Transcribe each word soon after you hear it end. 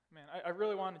I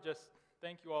really want to just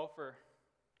thank you all for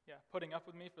putting up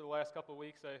with me for the last couple of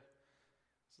weeks. This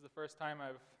is the first time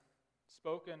I've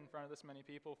spoken in front of this many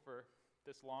people for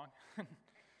this long.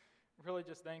 Really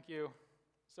just thank you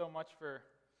so much for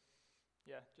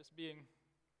just being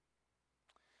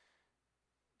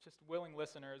just willing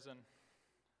listeners and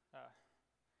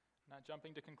not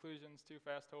jumping to conclusions too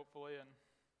fast, hopefully, and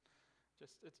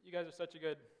you guys are such a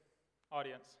good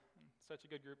audience and such a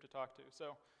good group to talk to.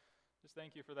 So just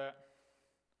thank you for that.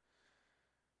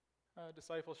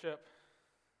 Discipleship.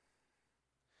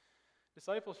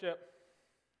 Discipleship,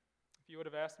 if you would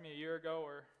have asked me a year ago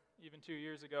or even 2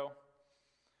 years ago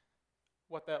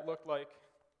what that looked like,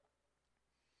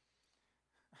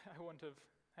 I wouldn't have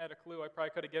had a clue. I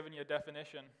probably could have given you a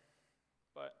definition,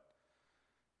 but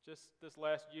just this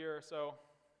last year or so,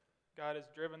 God has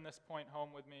driven this point home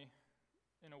with me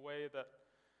in a way that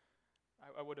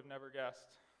I would have never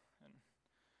guessed. And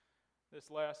this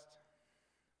last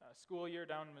school year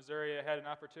down in Missouri, I had an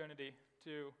opportunity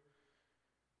to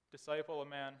disciple a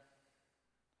man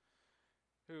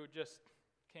who just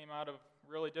came out of a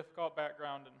really difficult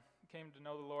background and came to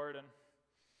know the Lord, and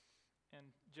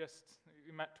just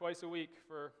we met twice a week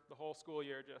for the whole school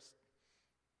year, just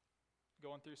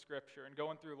going through Scripture and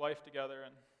going through life together.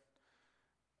 And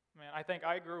man, I think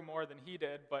I grew more than he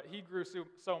did, but he grew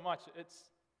so much.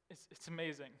 It's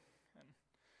amazing. And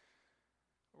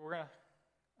I'm going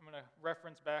to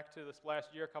reference back to this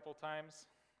last year a couple times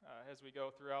as we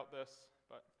go throughout this,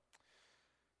 but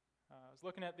I was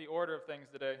looking at the order of things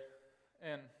today,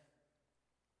 and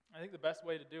I think the best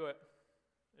way to do it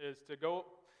is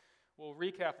we'll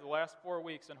recap the last 4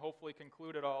 weeks and hopefully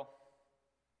conclude it all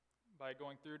by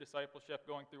going through discipleship,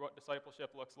 going through what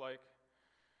discipleship looks like,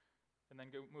 and then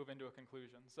move into a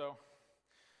conclusion. So,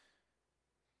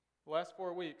 the last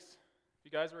 4 weeks, if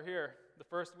you guys were here, the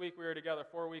first week we were together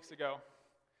 4 weeks ago,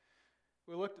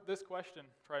 we looked at this question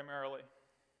primarily.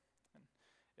 And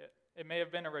it may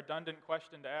have been a redundant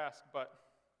question to ask, but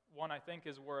one I think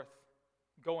is worth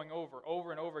going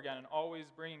over and over again, and always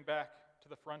bringing back to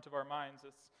the front of our minds.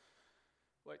 It's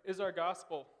like, is our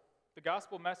gospel, the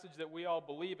gospel message that we all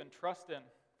believe and trust in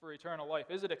for eternal life,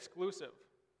 is it exclusive?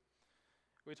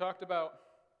 We talked about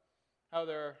how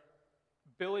there are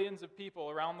billions of people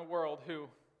around the world who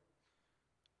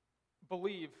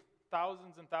believe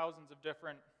thousands and thousands of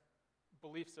different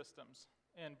belief systems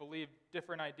and believe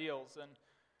different ideals. And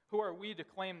who are we to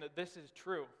claim that this is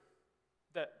true,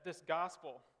 that this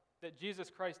gospel, that Jesus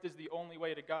Christ is the only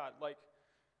way to God? Like,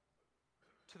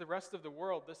 to the rest of the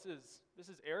world, this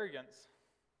is arrogance.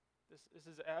 This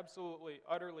is absolutely,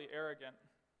 utterly arrogant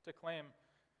to claim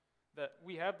that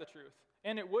we have the truth.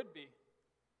 And it would be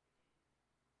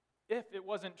if it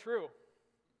wasn't true.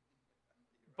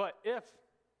 But if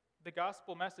the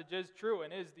gospel message is true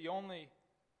and is the only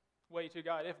way to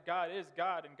God, if God is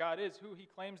God and God is who he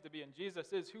claims to be and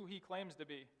Jesus is who he claims to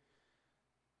be,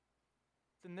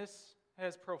 then this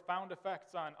has profound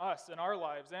effects on us and our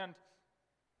lives and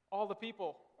all the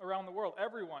people around the world,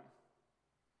 everyone,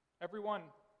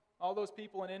 all those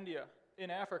people in India,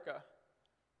 in Africa,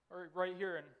 or right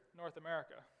here in North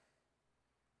America.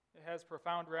 It has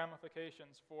profound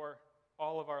ramifications for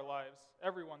all of our lives,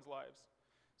 everyone's lives.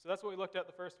 So that's what we looked at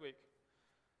the first week.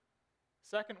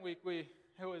 Second week,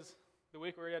 it was the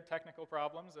week where we had technical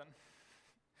problems and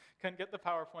couldn't get the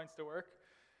PowerPoints to work.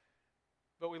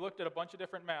 But we looked at a bunch of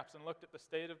different maps and looked at the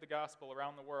state of the gospel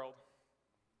around the world.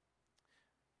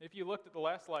 If you looked at the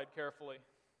last slide carefully,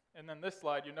 and then this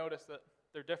slide, you notice that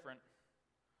they're different.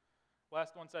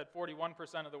 Last one said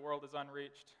 41% of the world is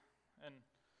unreached, and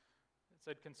it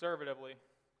said conservatively.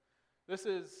 This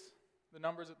is the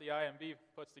numbers that the IMB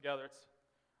puts together. It's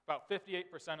about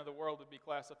 58% of the world would be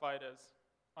classified as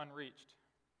unreached.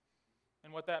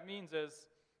 And what that means is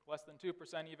less than 2%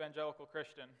 evangelical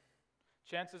Christian.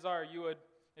 Chances are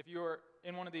if you were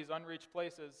in one of these unreached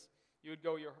places, you would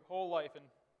go your whole life and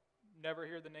never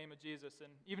hear the name of Jesus.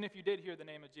 And even if you did hear the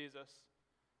name of Jesus,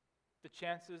 the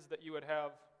chances that you would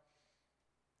have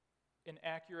an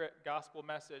accurate gospel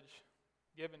message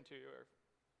given to you are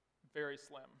very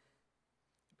slim.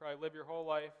 You'd probably live your whole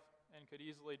life and could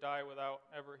easily die without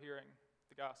ever hearing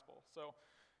the gospel. So,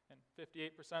 and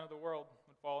 58% of the world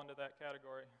would fall into that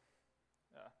category,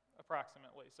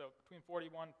 approximately. So between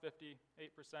 41 and 58%,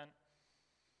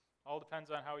 all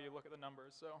depends on how you look at the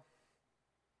numbers. So,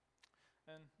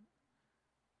 and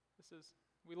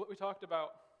we talked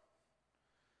about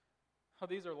how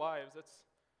these are lives. It's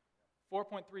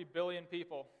 4.3 billion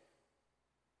people.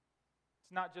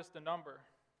 It's not just a number.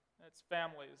 It's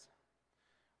families.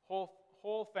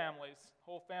 Whole families,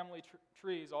 whole family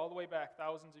trees all the way back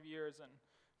thousands of years, and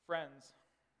friends.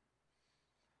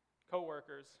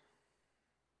 co-workers,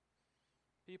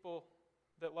 people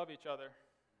that love each other.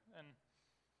 And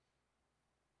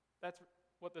that's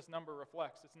what this number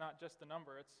reflects. It's not just a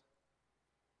number,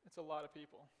 it's a lot of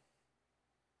people,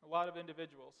 a lot of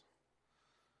individuals.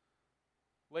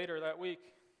 Later that week,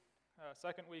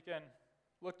 second weekend,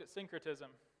 looked at syncretism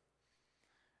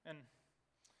and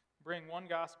bring one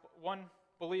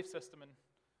belief system and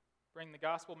bring the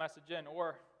gospel message in,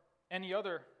 or any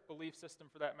other belief system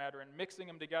for that matter, and mixing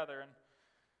them together. And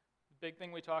the big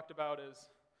thing we talked about is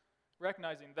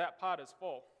recognizing that pot is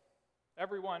full.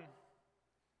 Everyone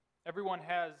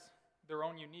has their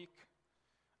own unique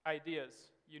ideas,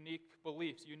 unique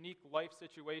beliefs, unique life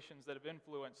situations that have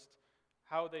influenced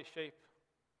how they shape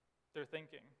their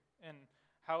thinking and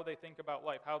how they think about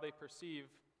life, how they perceive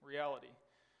reality.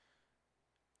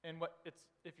 And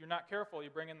if you're not careful, you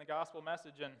bring in the gospel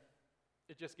message and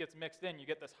it just gets mixed in. You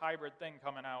get this hybrid thing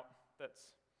coming out that's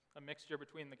a mixture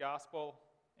between the gospel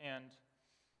and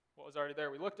what was already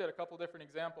there. We looked at a couple different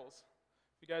examples.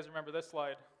 If you guys remember this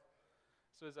slide,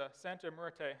 this was Santa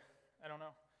Muerte. I don't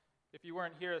know. If you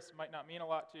weren't here, this might not mean a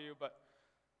lot to you, but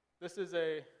this is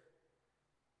a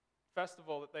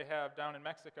festival that they have down in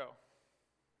Mexico.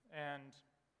 And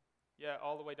yeah,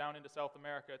 all the way down into South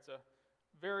America. It's a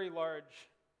very large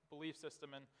belief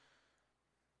system. And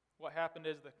what happened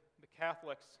is the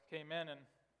Catholics came in and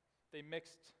they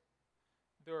mixed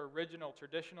their original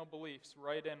traditional beliefs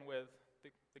right in with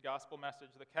the gospel message,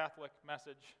 the Catholic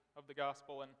message of the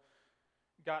gospel, and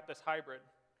got this hybrid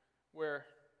where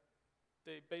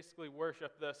they basically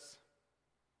worship this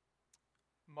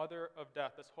mother of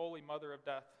death, this holy mother of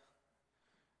death.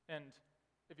 And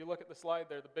if you look at the slide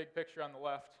there, the big picture on the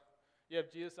left, you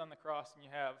have Jesus on the cross, and you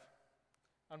have,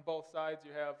 on both sides,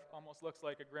 you have almost looks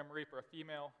like a Grim Reaper, a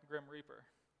female Grim Reaper.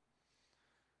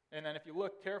 And then if you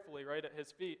look carefully right at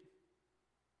his feet,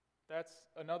 that's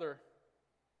another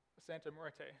Santa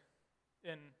Muerte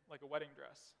in like a wedding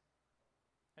dress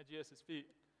at Jesus' feet.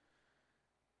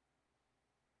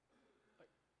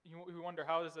 You wonder,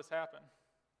 how does this happen?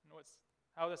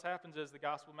 How this happens is the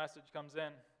gospel message comes in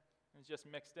and is just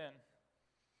mixed in.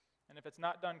 And if it's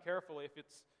not done carefully,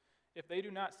 if they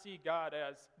do not see God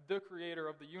as the creator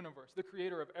of the universe, the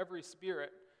creator of every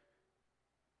spirit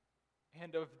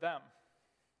and of them,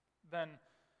 then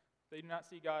they do not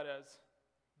see God as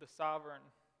the sovereign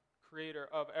creator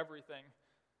of everything,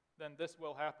 then this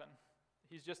will happen.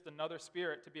 He's just another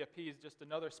spirit to be appeased, just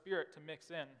another spirit to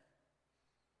mix in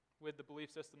with the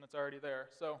belief system that's already there.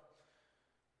 So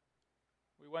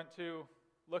we went to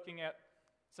looking at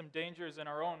some dangers in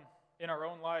our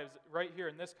own lives right here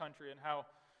in this country, and how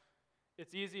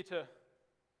it's easy to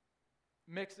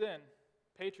mix in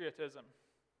patriotism,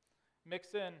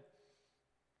 mix in,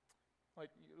 like,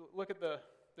 look at the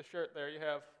shirt there. You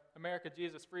have America,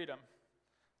 Jesus, freedom.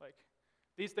 Like,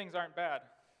 these things aren't bad.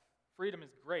 Freedom is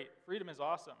great. Freedom is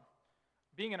awesome.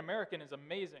 Being an American is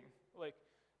amazing. Like,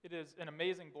 it is an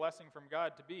amazing blessing from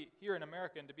God to be here in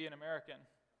America and to be an American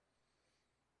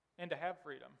and to have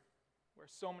freedom, where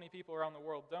so many people around the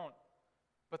world don't.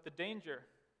 But the danger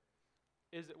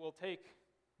is it will take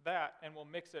that and we'll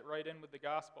mix it right in with the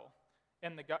gospel.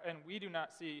 And we do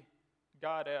not see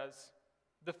God as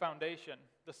the foundation,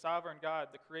 the sovereign God,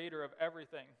 the creator of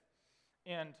everything,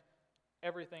 and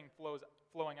everything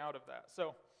flowing out of that.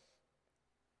 So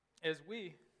as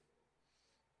we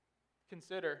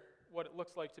consider what it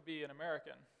looks like to be an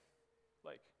American,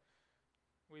 like,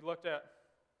 we looked at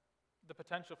the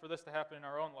potential for this to happen in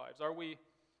our own lives. I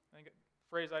think the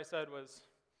phrase I said was,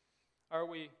 are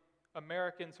we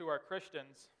Americans who are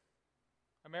Christians,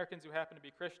 Americans who happen to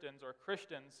be Christians, or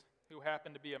Christians who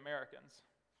happen to be Americans?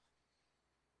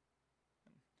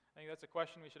 And I think that's a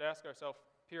question we should ask ourselves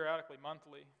periodically,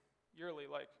 monthly, yearly,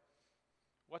 like,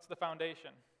 what's the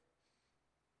foundation?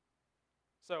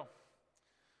 So,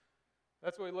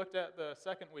 that's what we looked at the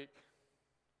second week.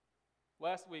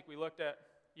 Last week we looked at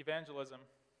evangelism.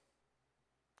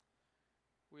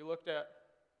 We looked at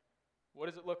what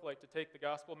does it look like to take the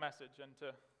gospel message and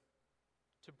to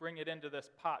bring it into this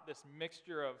pot, this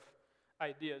mixture of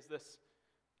ideas, this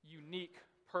unique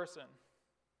person.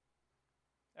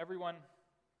 Everyone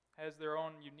has their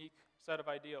own unique set of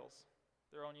ideals,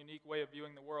 their own unique way of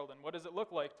viewing the world. And what does it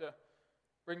look like to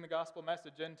bring the gospel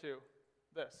message into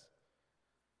this?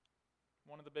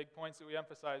 One of the big points that we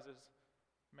emphasize is,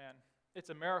 man, it's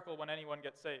a miracle when anyone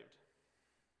gets saved.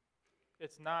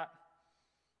 It's not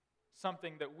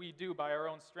something that we do by our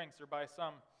own strengths or by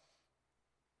some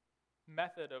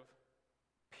method of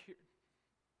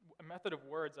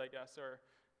words, I guess, or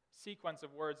sequence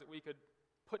of words that we could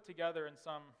put together in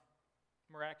some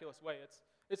miraculous way.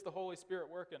 It's the Holy Spirit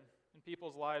working in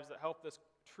people's lives that help this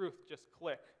truth just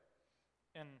click,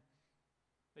 and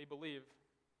they believe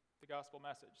the gospel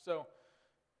message. So,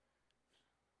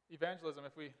 evangelism,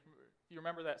 if you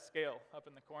remember that scale up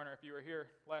in the corner, if you were here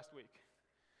last week,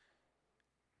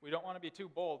 we don't want to be too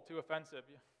bold, too offensive.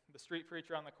 The street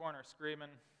preacher on the corner screaming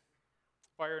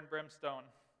fire and brimstone.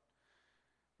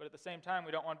 But at the same time,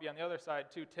 we don't want to be on the other side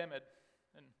too timid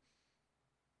and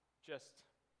just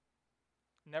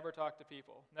never talk to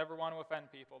people, never want to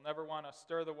offend people, never want to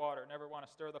stir the water, never want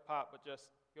to stir the pot, but just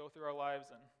go through our lives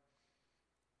and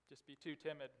just be too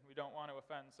timid. We don't want to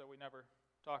offend, so we never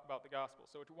talk about the gospel.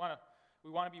 So we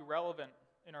want to be relevant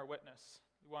in our witness.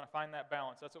 We want to find that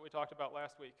balance. That's what we talked about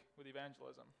last week with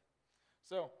evangelism.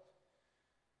 So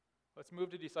let's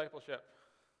move to discipleship.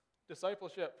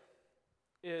 Discipleship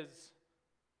is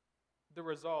the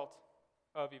result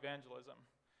of evangelism.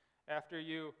 After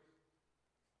you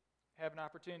have an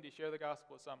opportunity to share the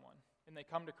gospel with someone and they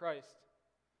come to Christ,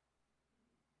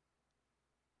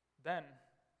 then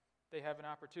they have an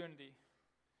opportunity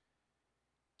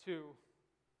to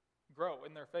grow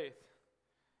in their faith.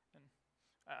 And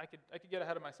I could get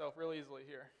ahead of myself real easily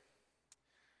here.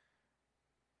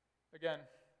 Again,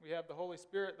 we have the Holy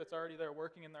Spirit that's already there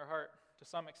working in their heart to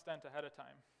some extent ahead of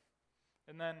time.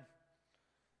 And then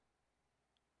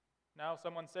now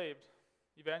someone's saved.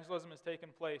 Evangelism has taken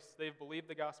place. They've believed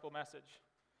the gospel message.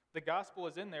 The gospel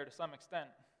is in there to some extent,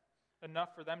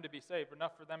 enough for them to be saved,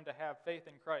 enough for them to have faith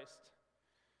in Christ.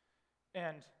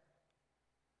 And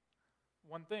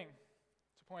one thing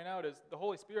to point out is the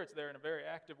Holy Spirit's there in a very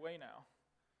active way now.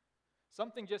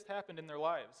 Something just happened in their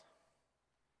lives.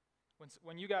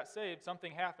 When you got saved,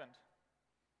 something happened.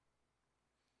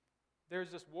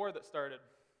 There's this war that started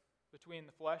between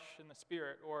the flesh and the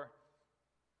spirit, or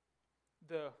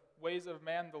the ways of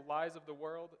man, the lies of the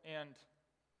world, and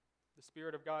the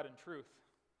Spirit of God and truth.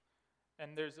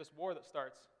 And there's this war that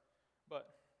starts. But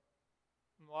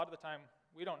a lot of the time,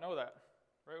 we don't know that.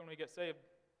 Right when we get saved,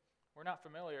 we're not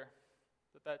familiar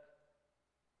that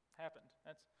happened.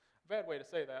 That's a bad way to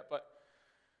say that, but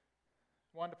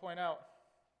I wanted to point out,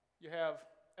 you have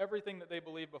everything that they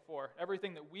believed before,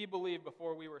 everything that we believed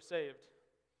before we were saved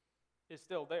is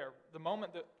still there. The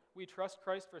moment that we trust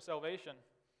Christ for salvation,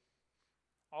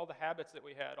 all the habits that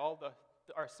we had,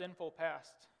 our sinful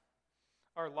past,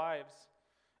 our lives,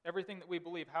 everything that we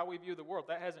believe, how we view the world,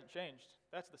 that hasn't changed.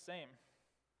 That's the same.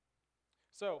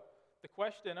 So, the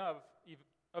question of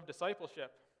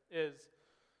discipleship is,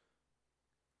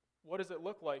 what does it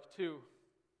look like to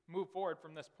move forward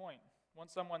from this point?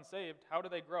 Once someone's saved, how do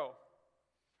they grow?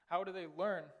 How do they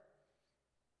learn?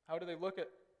 How do they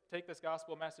take this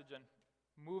gospel message and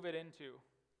move it into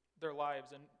their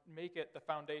lives and make it the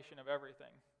foundation of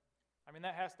everything? I mean,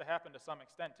 that has to happen to some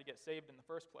extent to get saved in the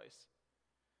first place.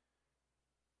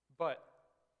 But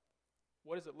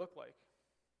what does it look like?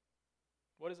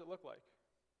 What does it look like?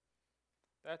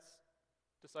 That's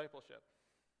discipleship,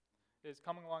 is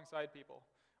coming alongside people.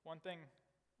 One thing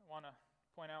I want to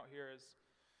point out here is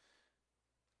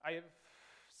I have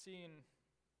seen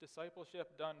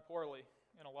discipleship done poorly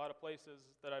in a lot of places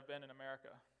that I've been in America.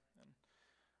 And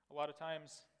a lot of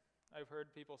times I've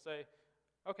heard people say,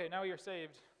 okay, now you're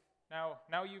saved.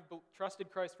 Now you've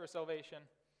trusted Christ for salvation.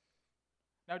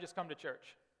 Now just come to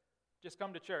church. Just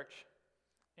come to church.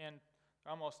 And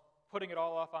almost putting it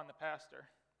all off on the pastor.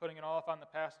 Putting it all off on the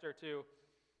pastor to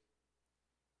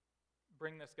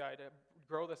bring this guy, to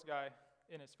grow this guy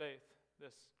in his faith.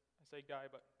 This, I say guy,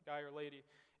 but guy or lady.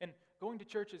 And going to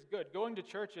church is good. Going to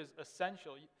church is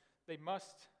essential. They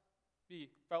must be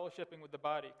fellowshipping with the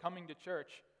body, coming to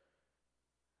church.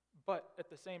 But at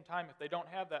the same time, if they don't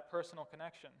have that personal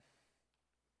connection,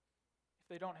 if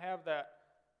they don't have that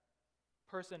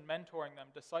person mentoring them,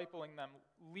 discipling them,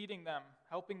 leading them,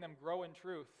 helping them grow in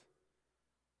truth,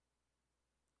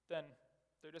 then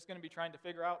they're just going to be trying to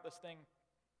figure out this thing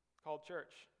called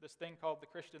church, this thing called the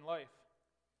Christian life.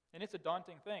 And it's a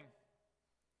daunting thing.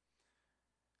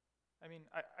 I mean,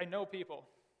 I know people,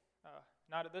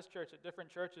 not at this church, at different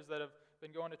churches that have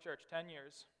been going to church 10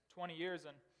 years, 20 years,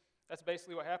 and that's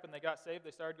basically what happened. They got saved,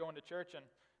 they started going to church, and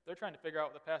they're trying to figure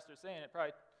out what the pastor's saying. It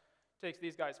probably takes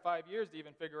these guys 5 years to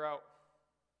even figure out,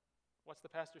 what's the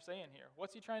pastor saying here?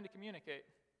 What's he trying to communicate?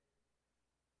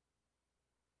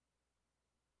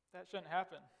 That shouldn't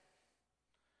happen.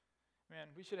 Man,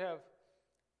 we should have,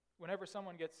 whenever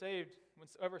someone gets saved,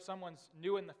 whenever someone's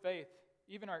new in the faith,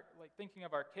 even thinking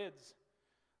of our kids,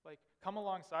 come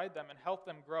alongside them and help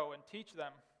them grow and teach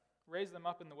them, raise them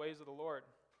up in the ways of the Lord.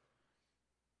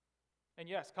 And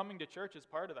yes, coming to church is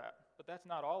part of that, but that's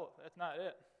not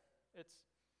it. It's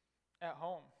at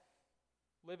home,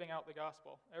 living out the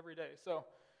gospel every day. So,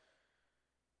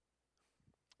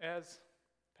 as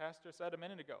Pastor said a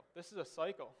minute ago, this is a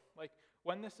cycle. Like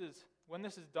when this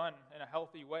is done in a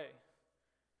healthy way,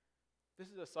 this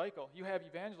is a cycle. You have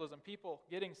evangelism, people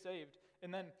getting saved,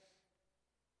 and then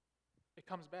it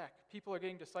comes back. People are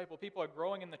getting discipled, people are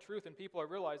growing in the truth, and people are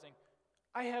realizing,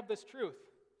 I have this truth.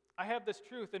 I have this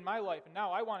truth in my life, and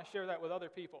now I want to share that with other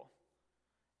people.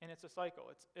 And it's a cycle.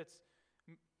 It's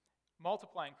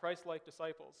multiplying Christ-like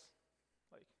disciples.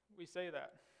 Like we say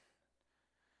that.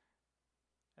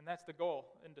 And that's the goal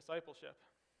in discipleship.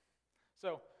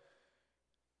 So,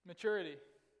 maturity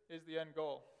is the end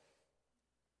goal.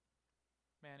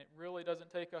 Man, it really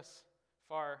doesn't take us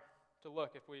far to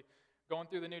look. If we, going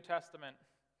through the New Testament,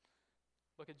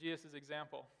 look at Jesus'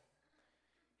 example.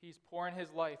 He's pouring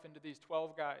his life into these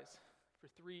 12 guys for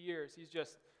 3 years.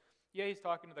 He's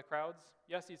talking to the crowds.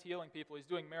 Yes, he's healing people. He's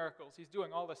doing miracles. He's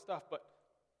doing all this stuff, but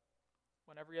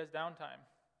whenever he has downtime,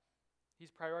 he's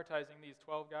prioritizing these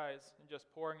 12 guys and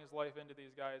just pouring his life into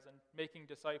these guys and making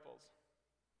disciples.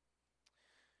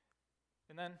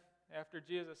 And then, after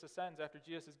Jesus ascends, after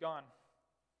Jesus is gone,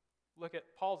 look at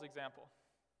Paul's example.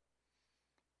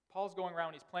 Paul's going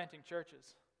around, he's planting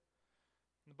churches.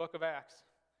 In the book of Acts,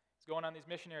 he's going on these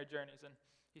missionary journeys, and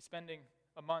he's spending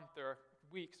a month or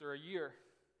weeks or a year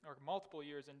or multiple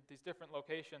years in these different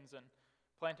locations and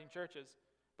planting churches.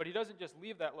 But he doesn't just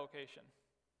leave that location.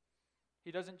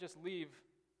 He doesn't just leave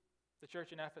the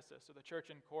church in Ephesus or the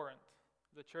church in Corinth,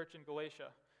 the church in Galatia,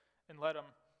 and let them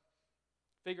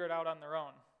figure it out on their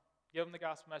own, give them the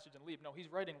gospel message and leave. No,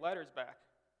 he's writing letters back.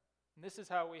 And this is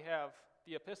how we have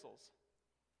the epistles.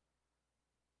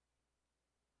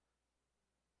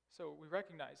 So we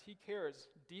recognize he cares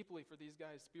deeply for these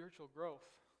guys' spiritual growth,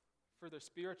 for their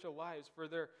spiritual lives, for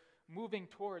their moving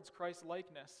towards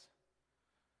Christ-likeness.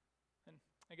 And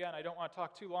again, I don't want to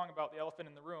talk too long about the elephant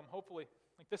in the room. Hopefully,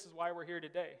 this is why we're here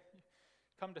today.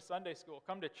 Come to Sunday school,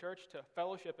 come to church to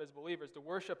fellowship as believers, to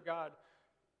worship God,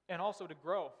 and also to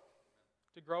grow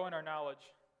in our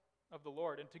knowledge of the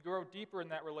Lord, and to grow deeper in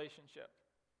that relationship,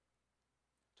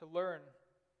 to learn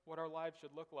what our lives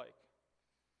should look like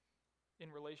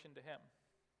in relation to him.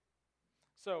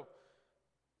 So,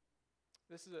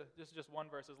 this is just one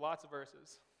verse. There's lots of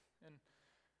verses. In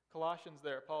Colossians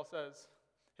there, Paul says,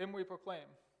 "Him we proclaim,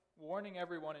 warning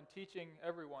everyone and teaching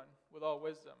everyone with all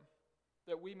wisdom,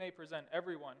 that we may present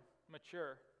everyone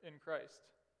mature in Christ."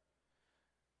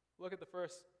 Look at the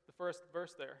first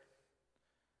verse there,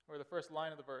 or the first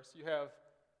line of the verse. You have,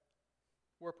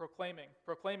 we're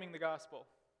proclaiming the gospel,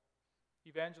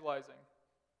 evangelizing,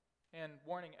 and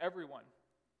warning everyone,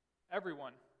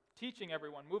 teaching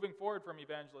everyone, moving forward from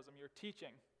evangelism, you're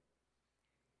teaching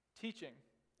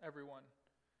everyone,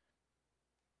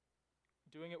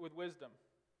 doing it with wisdom.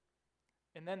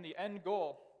 And then the end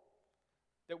goal,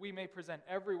 that we may present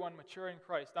everyone mature in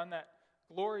Christ on that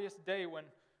glorious day when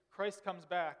Christ comes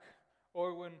back,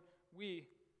 or when we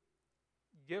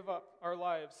give up our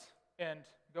lives and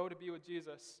go to be with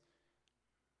Jesus.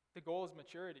 The goal is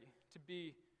maturity, to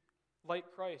be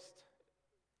like Christ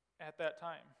at that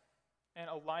time, and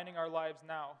aligning our lives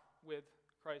now with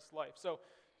Christ's life. So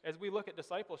as we look at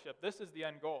discipleship, this is the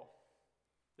end goal.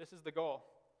 This is the goal,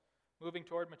 moving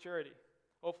toward maturity.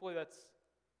 Hopefully that's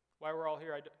why we're all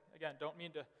here. I don't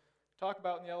mean to talk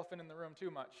about the elephant in the room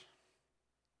too much.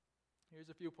 Here's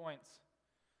a few points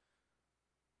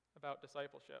about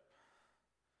discipleship.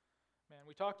 Man,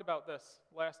 we talked about this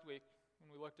last week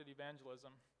when we looked at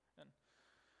evangelism and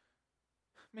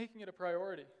making it a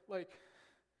priority.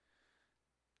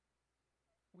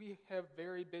 We have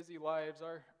very busy lives.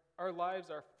 Our lives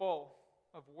are full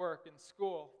of work and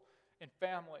school and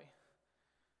family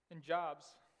and jobs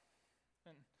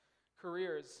and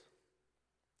careers,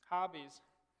 hobbies.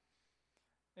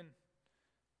 And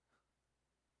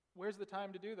where's the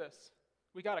time to do this?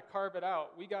 We got to carve it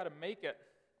out. We got to make it.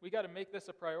 We got to make this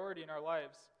a priority in our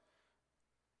lives.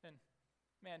 And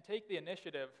man, take the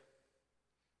initiative.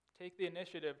 Take the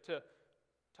initiative to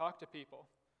talk to people,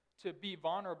 to be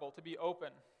vulnerable, to be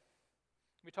open.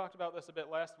 We talked about this a bit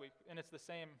last week, and it's the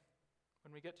same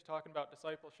when we get to talking about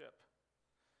discipleship.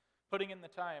 Putting in the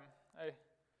time. I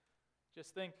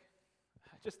just think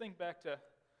back to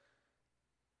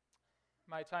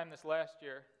my time this last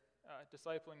year,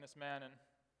 discipling this man, and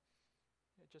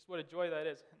just what a joy that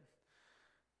is.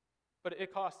 But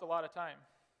it costs a lot of time.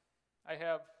 I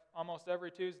have almost every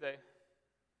Tuesday,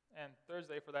 and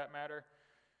Thursday for that matter,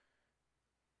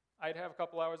 I'd have a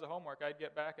couple hours of homework. I'd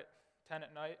get back at 10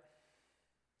 at night,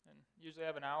 and usually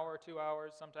have an hour or 2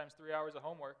 hours, sometimes 3 hours of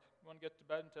homework. I wouldn't get to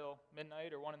bed until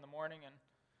midnight or 1 in the morning, and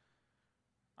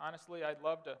honestly, I'd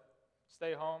love to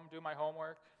stay home, do my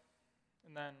homework,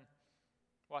 and then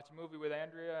watch a movie with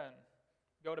Andrea and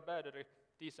go to bed at a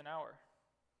decent hour.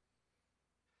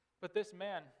 But this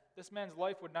man's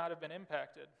life would not have been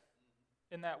impacted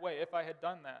in that way if I had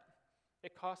done that.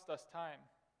 It cost us time.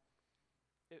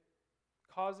 It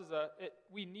causes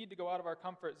we need to go out of our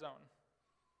comfort zone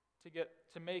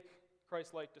to make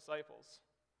Christ-like disciples.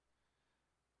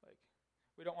 Like,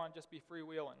 we don't want to just be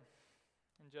freewheeling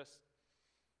and just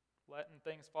letting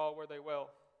things fall where they will.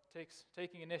 It takes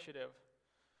taking initiative.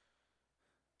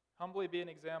 Humbly be an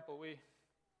example. We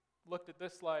looked at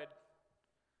this slide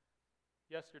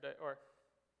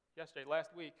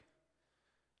last week.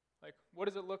 Like, what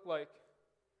does it look like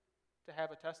to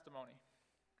have a testimony?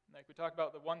 Like, we talked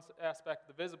about the one aspect,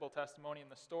 the visible testimony in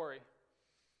the story.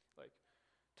 Like,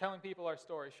 telling people our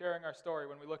story, sharing our story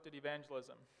when we looked at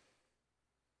evangelism.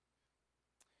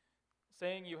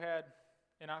 Saying you had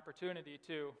an opportunity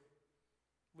to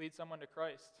lead someone to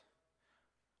Christ.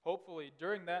 Hopefully,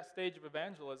 during that stage of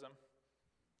evangelism,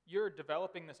 you're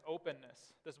developing this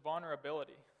openness, this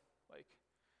vulnerability. Like,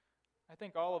 I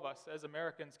think all of us as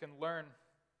Americans can learn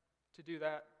to do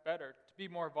that better, to be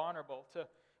more vulnerable.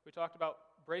 We talked about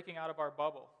breaking out of our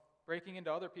bubble, breaking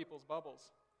into other people's bubbles.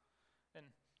 And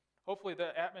hopefully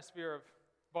the atmosphere of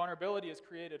vulnerability is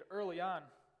created early on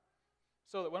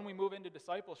so that when we move into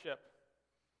discipleship,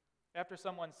 after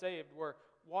someone's saved, we're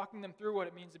walking them through what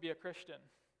it means to be a Christian,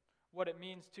 what it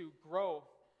means to grow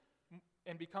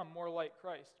and become more like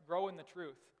Christ, grow in the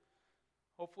truth.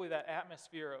 Hopefully that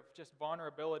atmosphere of just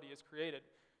vulnerability is created.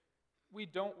 We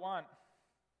don't want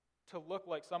to look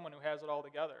like someone who has it all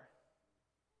together.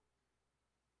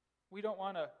 We don't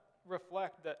want to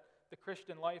reflect that the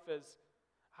Christian life is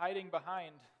hiding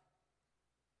behind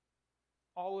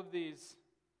all of these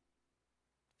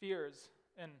fears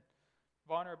and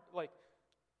like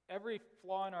every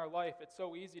flaw in our life. It's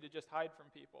so easy to just hide from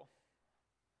people.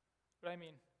 But I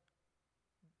mean,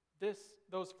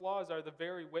 those flaws are the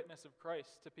very witness of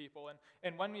Christ to people.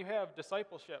 And when you have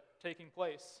discipleship taking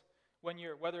place,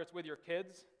 whether it's with your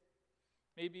kids,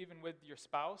 maybe even with your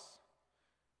spouse,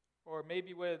 or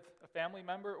maybe with a family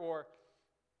member or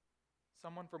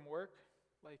someone from work,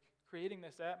 like creating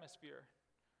this atmosphere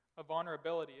of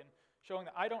vulnerability and showing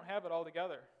that I don't have it all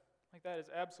together. Like, that is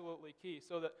absolutely key.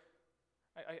 So that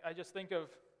I just think of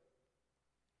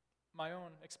my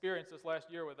own experience this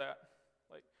last year with that.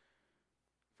 Like,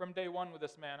 from day one with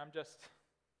this man, I'm just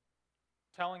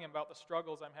telling him about the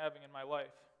struggles I'm having in my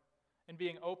life and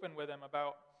being open with him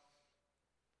about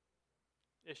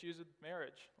issues with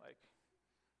marriage. Like,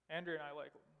 Andrea and I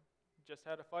just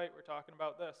had a fight. We're talking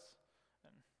about this.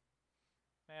 And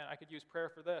man, I could use prayer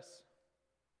for this.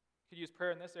 I could use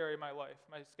prayer in this area of my life.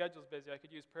 My schedule's busy. I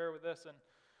could use prayer with this.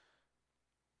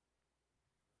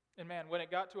 And man, when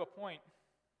it got to a point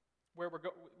where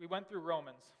we went through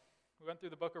Romans. We went through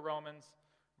the book of Romans,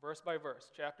 verse by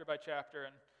verse, chapter by chapter,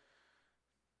 and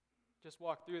just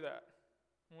walked through that.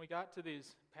 When we got to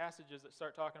these passages that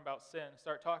start talking about sin,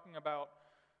 start talking about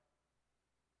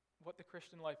what the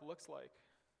Christian life looks like,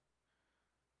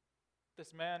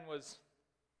 this man was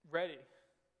ready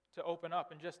to open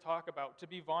up and just talk about, to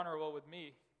be vulnerable with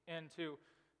me, and to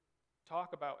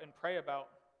talk about and pray about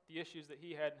the issues that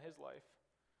he had in his life.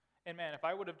 And man, if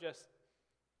I would have just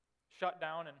shut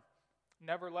down and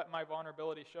never let my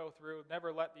vulnerability show through,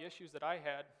 never let the issues that I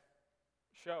had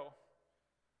show,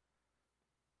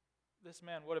 this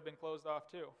man would have been closed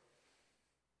off too.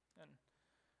 And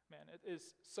man, it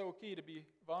is so key to be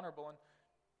vulnerable and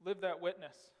live that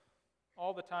witness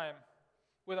all the time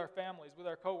with our families, with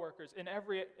our coworkers, in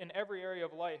every area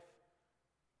of life,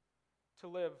 to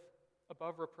live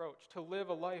above reproach, to live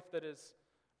a life that is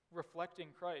reflecting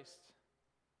Christ.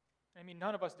 I mean,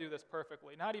 none of us do this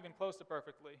perfectly, not even close to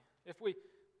perfectly. If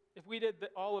we did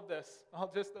all of this,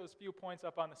 just those few points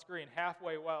up on the screen,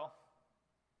 halfway well,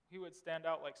 we would stand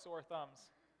out like sore thumbs.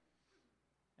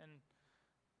 And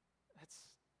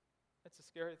it's a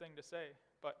scary thing to say,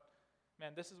 but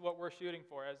man, this is what we're shooting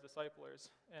for as disciplers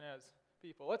and as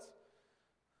people. Let's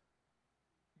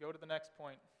go to the next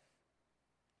point.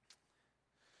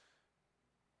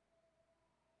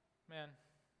 Man,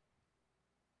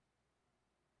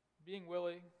 being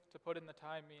willing to put in the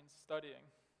time means studying.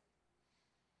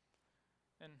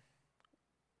 And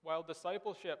while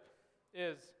discipleship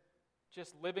is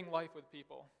just living life with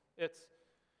people, it's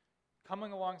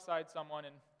coming alongside someone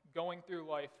and going through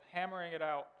life, hammering it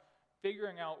out,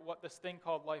 figuring out what this thing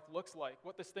called life looks like,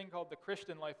 what this thing called the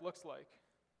Christian life looks like.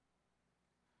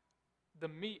 The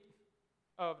meat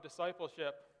of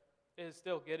discipleship is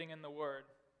still getting in the Word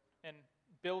and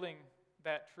building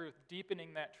that truth,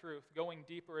 deepening that truth, going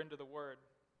deeper into the Word.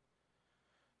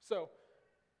 So,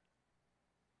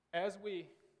 as we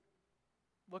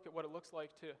look at what it looks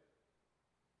like to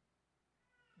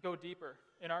go deeper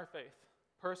in our faith,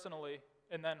 personally,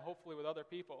 and then hopefully with other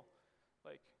people.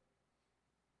 Like,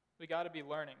 we got to be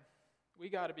learning. We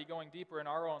got to be going deeper in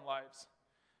our own lives.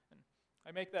 And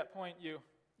I make that point, you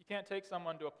can't take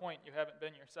someone to a point you haven't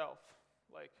been yourself.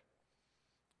 Like,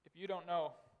 if you don't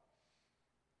know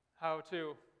how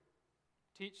to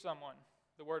teach someone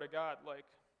the Word of God, like,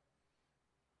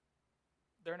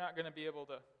 they're not going to be able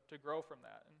to grow from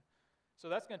that. And so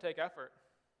that's going to take effort.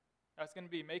 That's going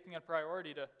to be making a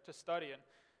priority to study. And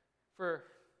for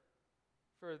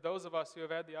those of us who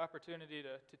have had the opportunity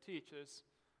to teach,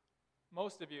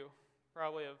 most of you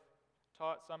probably have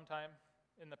taught sometime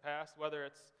in the past, whether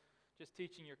it's just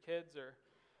teaching your kids or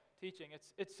teaching.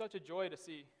 It's such a joy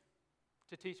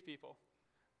to teach people.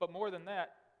 But more than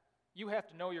that, you have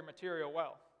to know your material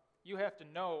well. You have to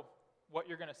know what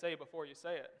you're going to say before you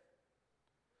say it.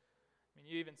 I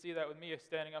mean, you even see that with me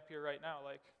standing up here right now.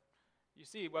 Like, you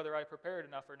see whether I prepared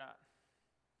enough or not.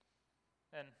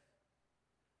 And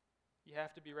you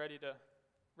have to be ready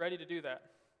to do that.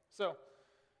 So,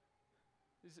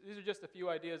 these are just a few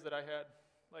ideas that I had.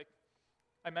 Like,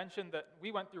 I mentioned that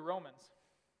we went through Romans.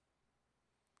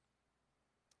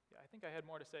 Yeah, I think I had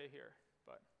more to say here,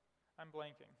 but I'm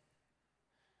blanking.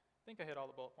 I think I hit all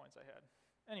the bullet points I had.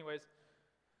 Anyways,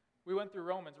 we went through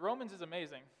Romans. Romans is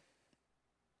amazing.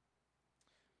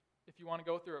 If you want to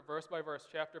go through it verse by verse,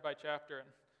 chapter by chapter, and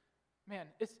man,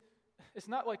 it's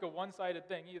not like a one-sided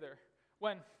thing either.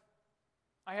 When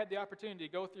I had the opportunity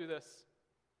to go through this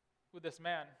with this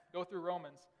man, go through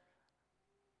Romans,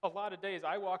 a lot of days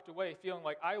I walked away feeling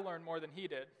like I learned more than he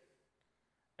did.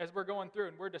 As we're going through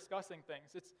and we're discussing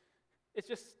things,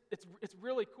 it's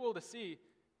really cool to see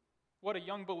what a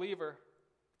young believer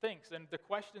thinks and the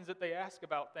questions that they ask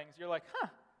about things. You're like,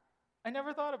 I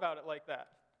never thought about it like that.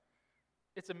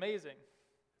 It's amazing.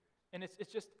 And it's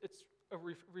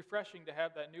refreshing to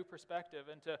have that new perspective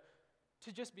and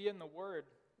to just be in the Word,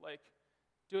 like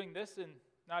doing this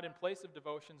not in place of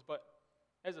devotions, but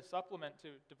as a supplement to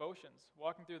devotions,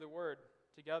 walking through the Word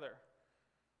together.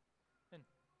 And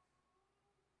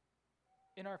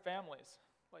in our families,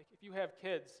 like if you have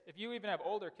kids, if you even have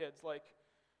older kids, like,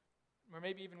 or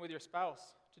maybe even with your spouse,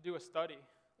 to do a study,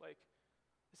 like,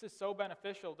 this is so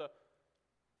beneficial to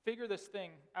figure this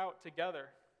thing out together.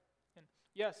 And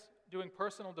yes, doing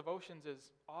personal devotions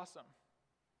is awesome.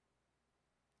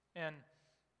 And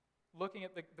looking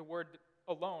at the Word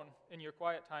alone in your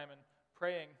quiet time and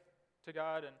praying to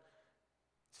God and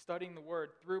studying the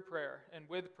Word through prayer and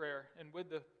with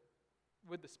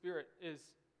the Spirit is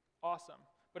awesome.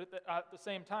 But at the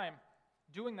same time,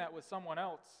 doing that with someone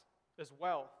else as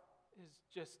well is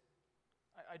just,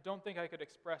 I don't think I could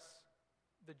express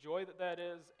the joy that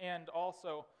is, and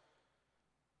also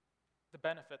the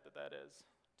benefit that is,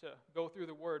 to go through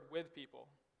the Word with people,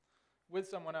 with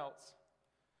someone else.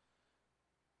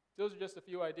 Those are just a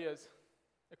few ideas.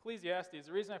 Ecclesiastes,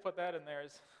 the reason I put that in there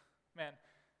is, man,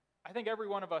 I think every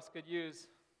one of us could use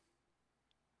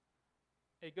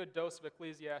a good dose of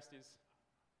Ecclesiastes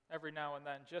every now and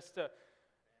then, just to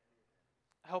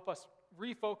help us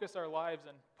refocus our lives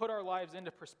and put our lives into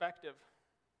perspective.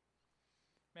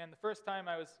 Man, the first time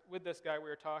I was with this guy, we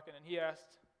were talking, and he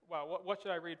asked, wow, what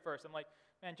should I read first? I'm like,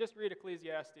 man, just read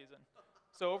Ecclesiastes. And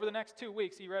so over the next 2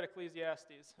 weeks, he read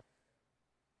Ecclesiastes.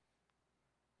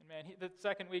 And man, the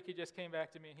second week, he just came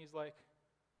back to me, and he's like,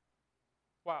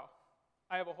 wow,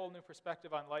 I have a whole new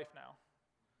perspective on life now.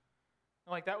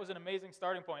 And like, that was an amazing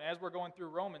starting point. As we're going through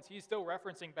Romans, he's still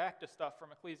referencing back to stuff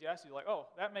from Ecclesiastes. Like, oh,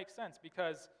 that makes sense,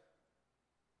 because,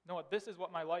 no, this is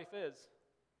what my life is.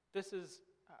 This is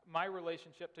my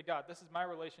relationship to God. This is my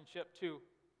relationship to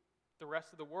the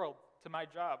rest of the world, to my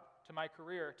job, to my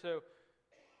career, to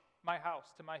my house,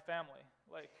 to my family.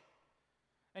 Like,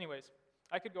 anyways,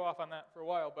 I could go off on that for a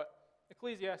while, but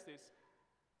Ecclesiastes,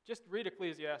 just read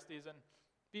Ecclesiastes and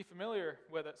be familiar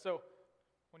with it. So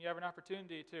when you have an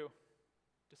opportunity to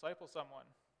disciple someone,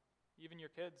 even your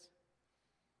kids,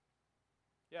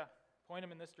 point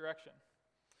them in this direction.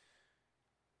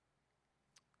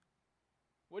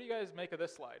 What do you guys make of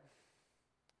this slide?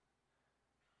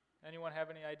 Anyone have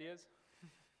any ideas?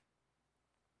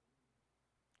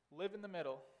 Live in the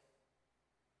middle.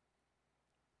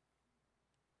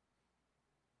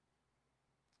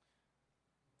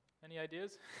 Any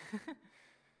ideas?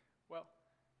 Well,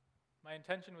 my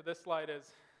intention with this slide is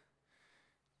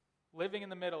living in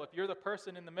the middle. If you're the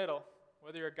person in the middle,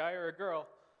 whether you're a guy or a girl,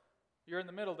 you're in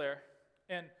the middle there.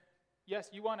 And yes,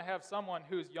 you want to have someone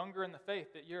who's younger in the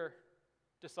faith that you're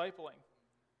discipling.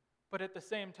 But at the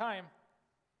same time,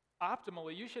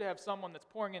 optimally, you should have someone that's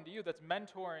pouring into you, that's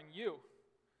mentoring you,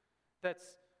 that's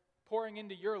pouring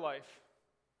into your life,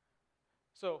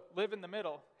 So live in the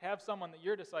middle. Have someone that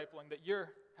you're discipling, that you're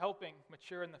helping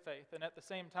mature in the faith, and at the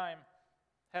same time,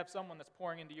 have someone that's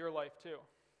pouring into your life too.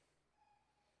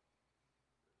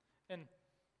 And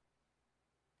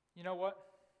you know what?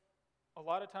 A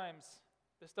lot of times,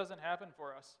 this doesn't happen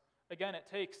for us. Again, it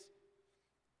takes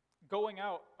going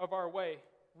out of our way,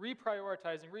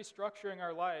 reprioritizing, restructuring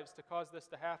our lives to cause this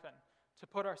to happen, to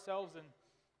put ourselves in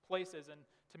places and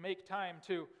to make time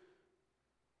to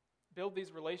build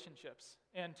these relationships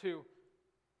and to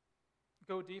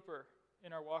go deeper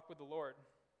in our walk with the Lord.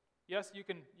 Yes, you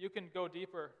can go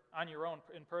deeper on your own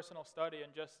in personal study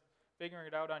and just figuring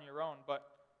it out on your own, but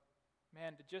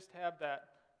man, to just have that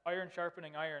iron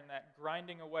sharpening iron, that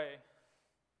grinding away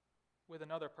with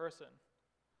another person.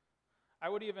 I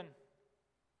would even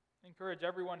encourage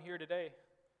everyone here today,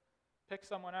 pick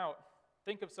someone out.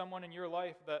 Think of someone in your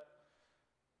life that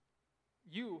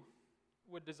you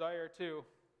would desire to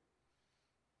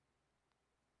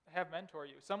have mentor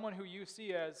you, someone who you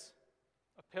see as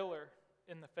a pillar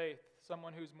in the faith,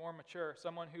 someone who's more mature,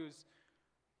 someone who's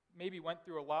maybe went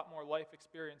through a lot more life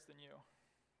experience than you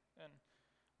and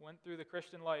went through the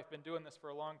Christian life, been doing this for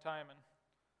a long time, and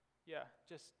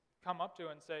just come up to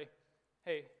and say,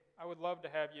 hey, I would love to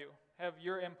have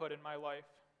your input in my life.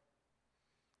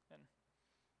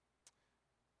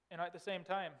 And at the same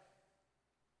time,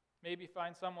 maybe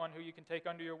find someone who you can take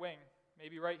under your wing,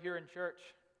 maybe right here in church,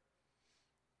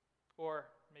 or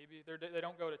maybe they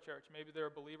don't go to church, maybe they're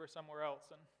a believer somewhere else,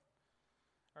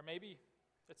 or maybe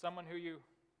it's someone who you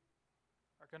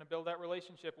are going to build that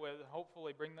relationship with, and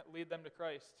hopefully lead them to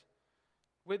Christ,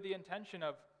 with the intention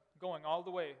of going all the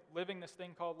way, living this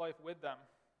thing called life with them,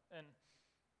 and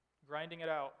grinding it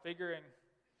out, figuring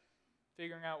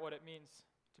out what it means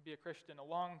to be a Christian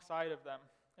alongside of them.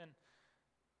 And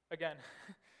again,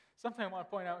 something I want to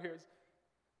point out here is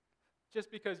just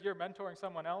because you're mentoring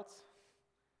someone else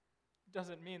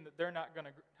doesn't mean that they're not going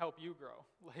to help you grow.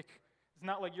 Like, it's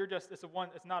not like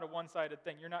it's not a one-sided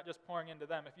thing. You're not just pouring into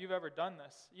them. If you've ever done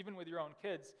this, even with your own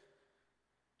kids,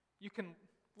 you can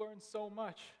learn so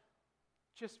much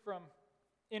just from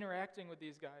interacting with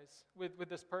these guys, with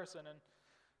this person, and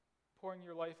pouring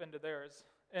your life into theirs.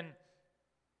 And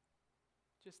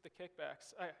just the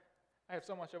kickbacks. I have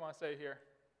so much I want to say here.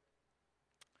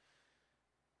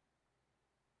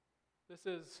 This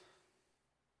is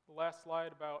the last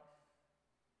slide about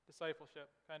discipleship,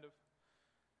 kind of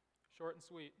short and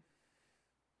sweet.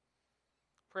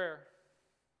 Prayer.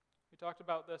 We talked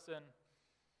about this in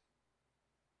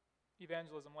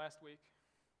evangelism last week.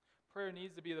 Prayer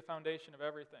needs to be the foundation of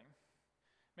everything.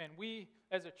 Man, we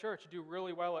as a church do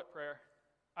really well at prayer,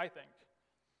 I think.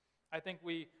 I think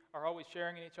we are always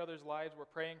sharing in each other's lives. We're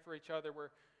praying for each other. We're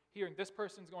hearing this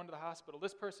person's going to the hospital.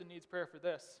 This person needs prayer for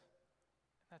this.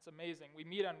 That's amazing. We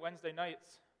meet on Wednesday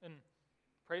nights and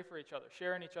pray for each other,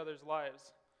 share in each other's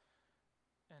lives.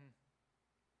 And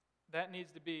that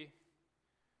needs to be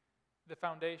the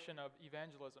foundation of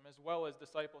evangelism as well as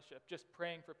discipleship, just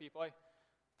praying for people. I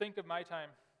think of my time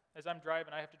as I'm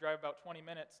driving. I have to drive about 20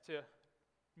 minutes to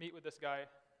meet with this guy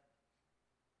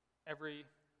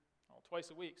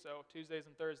twice a week, so Tuesdays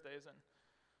and Thursdays. And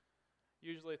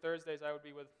usually Thursdays I would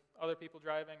be with other people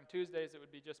driving. Tuesdays it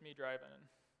would be just me driving. And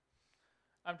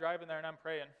I'm driving there and I'm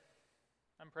praying.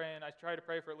 I try to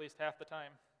pray for at least half the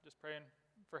time, just praying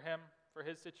for him, for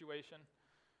his situation.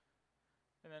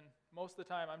 And then most of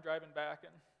the time I'm driving back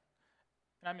and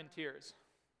I'm in tears.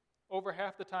 Over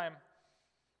half the time,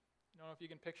 I don't know if you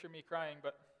can picture me crying,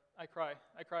 but I cry.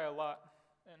 I cry a lot.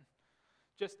 And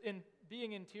just in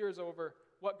being in tears over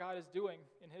what God is doing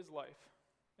in his life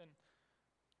and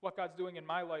what God's doing in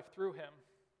my life through him.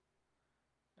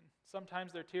 And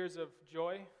sometimes they're tears of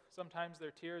joy, sometimes they're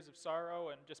tears of sorrow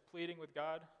and just pleading with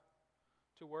God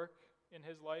to work in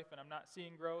his life, and I'm not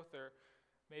seeing growth, or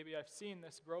maybe I've seen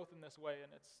this growth in this way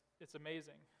and it's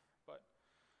amazing. But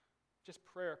just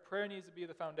prayer. Prayer needs to be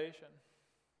the foundation.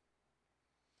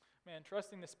 Man,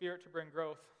 trusting the Spirit to bring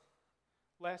growth.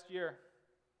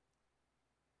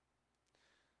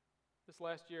 This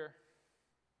last year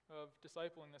of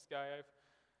discipling this guy,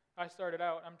 I started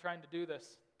out, I'm trying to do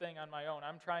this thing on my own.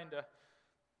 I'm trying to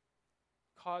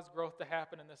cause growth to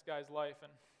happen in this guy's life.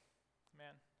 And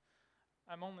man,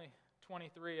 I'm only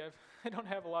 23. I don't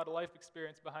have a lot of life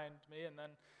experience behind me. And then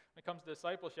when it comes to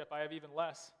discipleship, I have even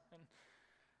less. And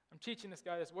I'm teaching this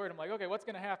guy this word. I'm like, okay, what's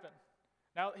going to happen?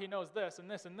 Now that he knows this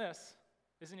and this and this,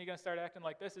 isn't he going to start acting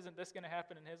like this? Isn't this going to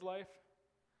happen in his life?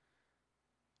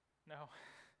 No.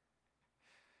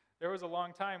 There was a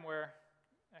long time where,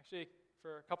 actually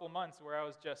for a couple months, where I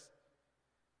was just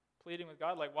pleading with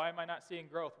God, like, why am I not seeing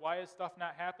growth? Why is stuff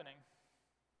not happening?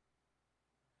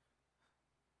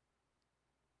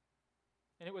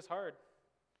 And it was hard.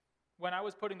 When I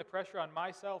was putting the pressure on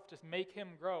myself to make him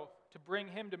grow, to bring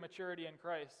him to maturity in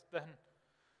Christ, then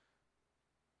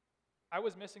I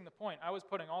was missing the point. I was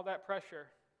putting all that pressure,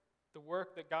 the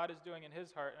work that God is doing in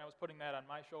his heart, and I was putting that on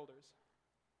my shoulders.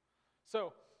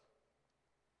 So,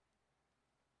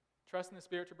 trust in the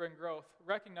Spirit to bring growth.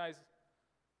 Recognize,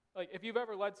 like, if you've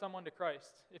ever led someone to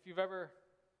Christ, if you've ever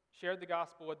shared the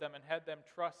gospel with them and had them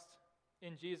trust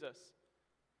in Jesus,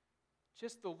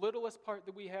 just the littlest part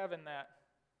that we have in that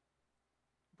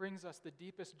brings us the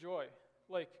deepest joy.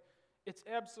 Like, it's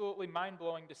absolutely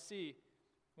mind-blowing to see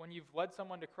when you've led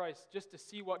someone to Christ, just to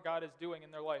see what God is doing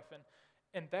in their life.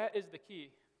 And that is the key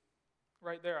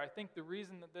right there. I think the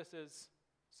reason that this is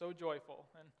so joyful,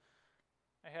 and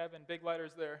I have in big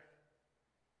letters there,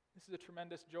 this is a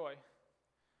tremendous joy.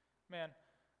 Man,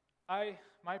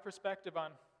 my perspective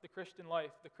on the Christian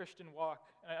life, the Christian walk,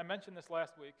 and I mentioned this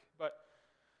last week, but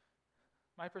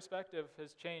my perspective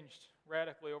has changed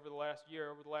radically over the last year,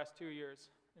 over the last 2 years.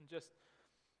 And just,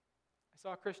 I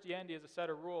saw Christianity as a set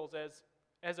of rules,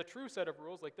 as a true set of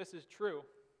rules, like this is true.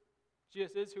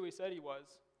 Jesus is who he said he was.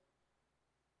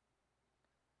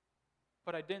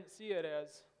 But I didn't see it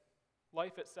as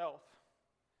life itself.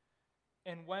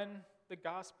 And when the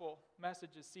gospel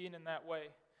message is seen in that way,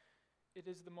 it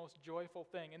is the most joyful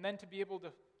thing. And then to be able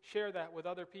to share that with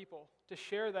other people, to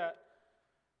share that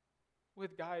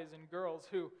with guys and girls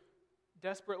who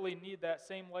desperately need that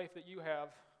same life that you have.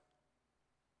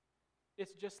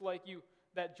 It's just like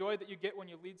that joy that you get when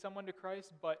you lead someone to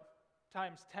Christ, but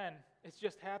times 10. It's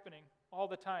just happening all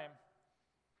the time.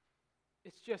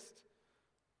 It's just,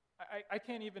 I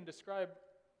can't even describe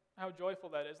how joyful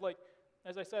that is. Like,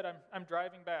 as I said, I'm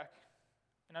driving back,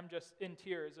 and I'm just in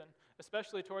tears, and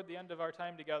especially toward the end of our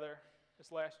time together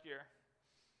this last year.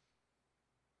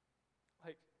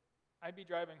 Like, I'd be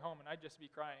driving home, and I'd just be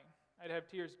crying. I'd have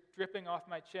tears dripping off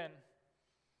my chin,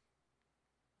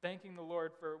 thanking the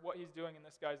Lord for what he's doing in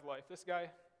this guy's life. This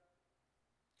guy,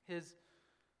 he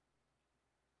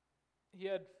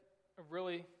had a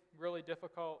really, really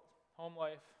difficult home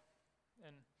life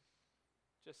and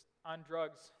just on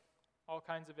drugs, all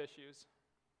kinds of issues.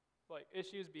 Like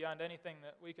issues beyond anything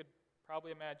that we could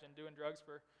probably imagine, doing drugs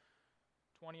for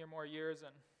 20 or more years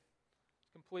and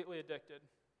completely addicted.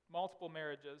 Multiple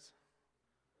marriages.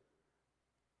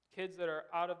 Kids that are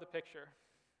out of the picture.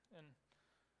 And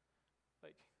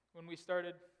like when we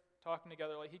started talking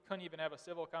together, like he couldn't even have a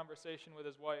civil conversation with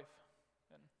his wife.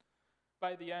 And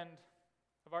by the end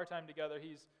of our time together,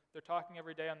 they're talking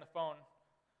every day on the phone.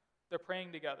 They're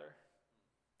praying together.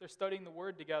 They're studying the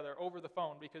Word together over the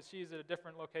phone because she's at a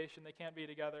different location. They can't be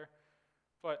together.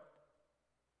 But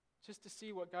just to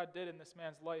see what God did in this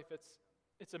man's life, it's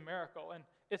a miracle. And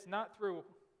it's not through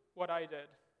what I did.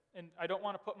 And I don't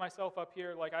want to put myself up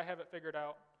here like I have it figured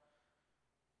out.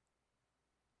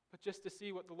 But just to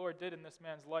see what the Lord did in this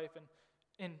man's life and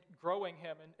in growing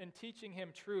him and teaching him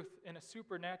truth in a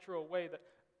supernatural way that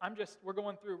we're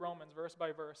going through Romans verse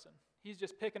by verse, and he's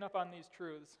just picking up on these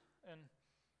truths and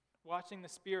watching the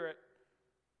Spirit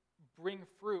bring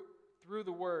fruit through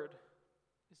the Word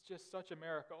is just such a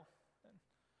miracle. And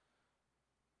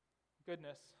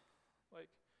goodness, like,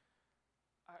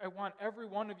 I want every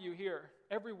one of you here,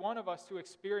 every one of us to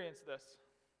experience this.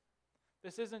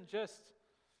 This isn't just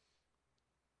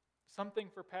something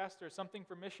for pastors, something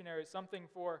for missionaries, something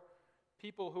for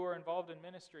people who are involved in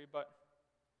ministry, but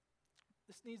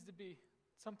this needs to be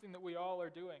something that we all are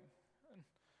doing.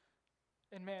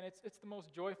 And man, it's the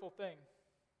most joyful thing.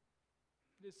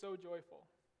 It is so joyful.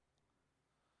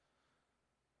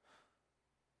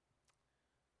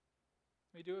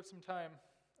 We do have some time.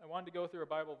 I wanted to go through a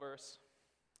Bible verse.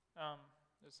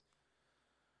 It was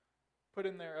put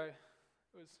in there.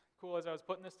 It was cool as I was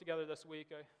putting this together this week.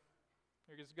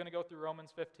 I was going to go through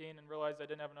Romans 15 and realized I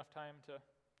didn't have enough time to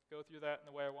go through that in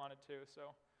the way I wanted to. So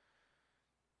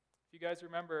if you guys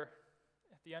remember,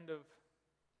 at the end of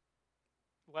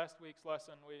last week's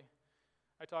lesson,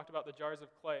 I talked about the jars of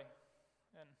clay.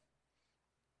 And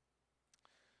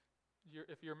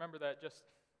if you remember that, just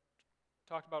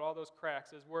talked about all those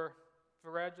cracks as we're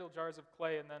fragile jars of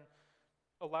clay, and then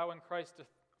allowing Christ to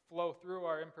flow through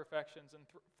our imperfections and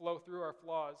flow through our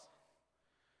flaws.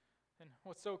 And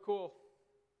what's so cool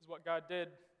is what God did.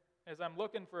 As I'm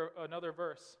looking for another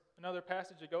verse, another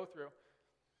passage to go through,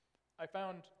 I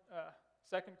found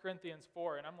 2 Corinthians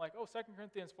 4, and I'm like, 2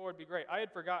 Corinthians 4 would be great. I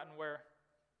had forgotten where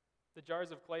the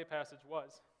jars of clay passage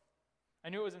was. I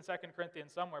knew it was in 2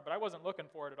 Corinthians somewhere, but I wasn't looking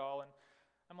for it at all. And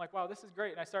I'm like, wow, this is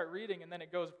great. And I start reading, and then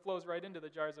it flows right into the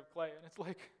jars of clay. And it's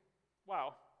like,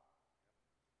 wow.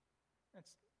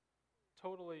 It's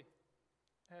totally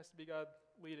has to be God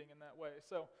leading in that way.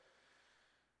 So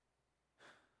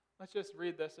let's just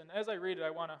read this. And as I read it,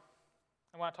 I want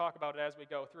to talk about it as we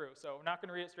go through. So I'm not going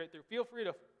to read it straight through. Feel free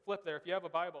to flip there. If you have a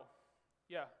Bible,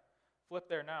 flip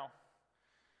there now.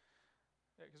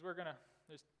 Because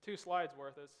there's 2 slides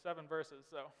worth. It's 7 verses.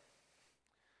 So,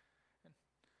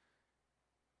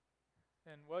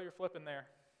 and while you're flipping there,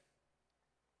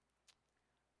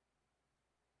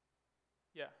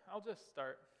 I'll just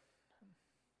start.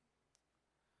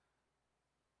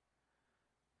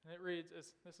 And it reads,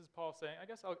 this is Paul saying, I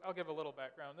guess I'll give a little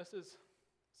background. This is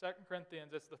 2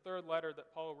 Corinthians. It's the 3rd letter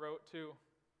that Paul wrote to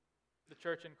the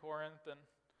church in Corinth, and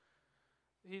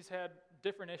he's had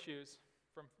different issues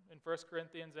in 1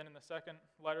 Corinthians and in the 2nd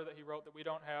letter that he wrote that we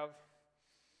don't have.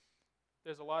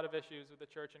 There's a lot of issues with the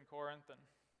church in Corinth, and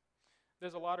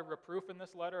there's a lot of reproof in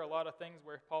this letter, a lot of things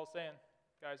where Paul's saying,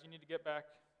 guys, you need to get back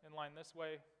in line this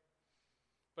way.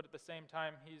 But at the same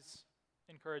time, he's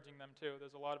encouraging them too.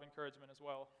 There's a lot of encouragement as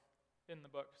well in the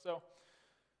book. So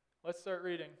let's start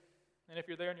reading. And if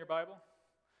you're there in your Bible,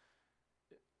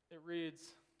 it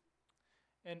reads,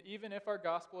 "And even if our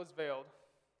gospel is veiled,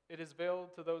 it is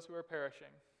veiled to those who are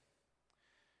perishing.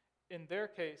 In their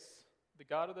case, the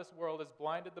God of this world has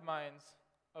blinded the minds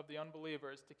of the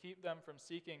unbelievers to keep them from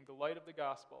seeking the light of the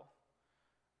gospel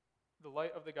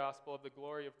of the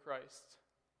glory of Christ,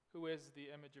 who is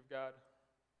the image of God."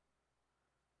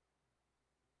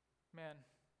 Man,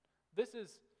 this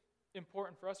is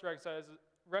important for us to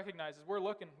recognize as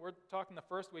we're talking the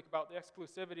first week about the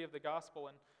exclusivity of the gospel,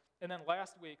 and then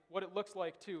last week, what it looks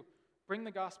like to bring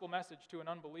the gospel message to an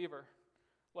unbeliever,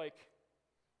 like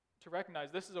to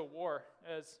recognize this is a war,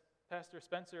 as Pastor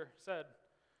Spencer said.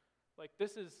 Like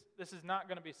this is not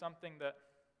going to be something that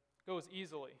goes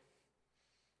easily.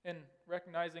 And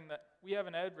recognizing that we have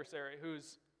an adversary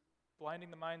who's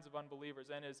blinding the minds of unbelievers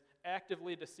and is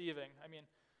actively deceiving. I mean,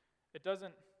 it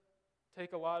doesn't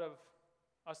take a lot of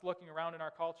us looking around in our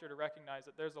culture to recognize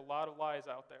that there's a lot of lies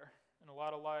out there and a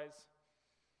lot of lies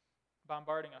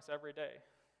bombarding us every day.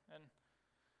 And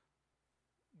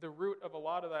the root of a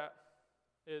lot of that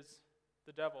is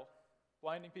the devil,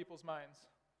 blinding people's minds.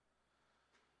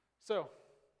 So,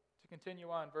 to continue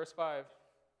on, verse 5,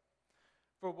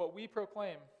 "For what we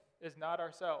proclaim is not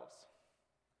ourselves,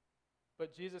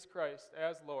 but Jesus Christ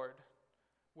as Lord,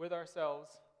 with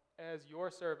ourselves as your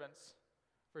servants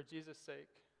for Jesus' sake.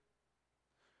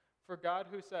 For God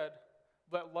who said,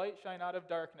 'Let light shine out of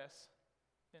darkness,'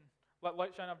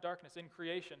 in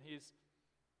creation,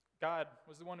 God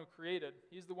was the one who created.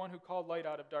 He's the one who called light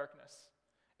out of darkness.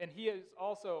 And he is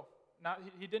also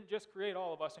he didn't just create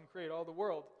all of us and create all the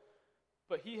world,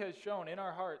 but he has shown in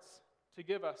our hearts to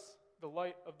give us the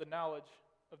light of the knowledge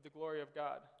of the glory of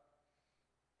God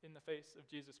in the face of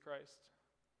Jesus Christ."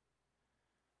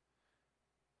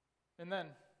 And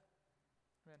then,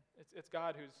 it's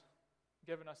God who's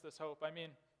given us this hope. I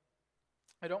mean,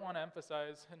 I don't want to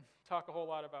emphasize and talk a whole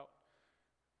lot about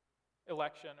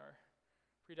election or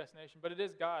predestination, but it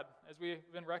is God, as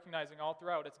we've been recognizing all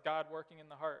throughout, it's God working in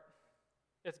the heart.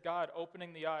 It's God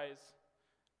opening the eyes,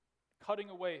 cutting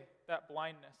away that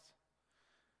blindness.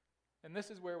 And this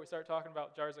is where we start talking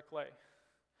about jars of clay.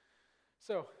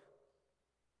 So,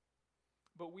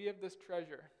 but we have this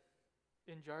treasure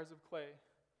in jars of clay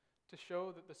to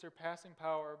show that the surpassing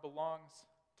power belongs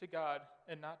to God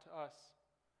and not to us.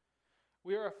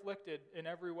 We are afflicted in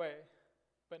every way,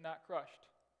 but not crushed,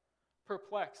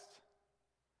 perplexed,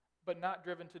 but not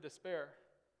driven to despair,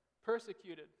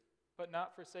 persecuted, but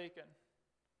not forsaken,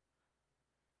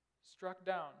 struck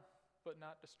down, but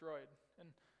not destroyed.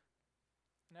 And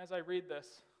as I read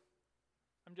this,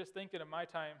 I'm just thinking of my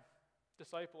time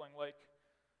discipling. Like,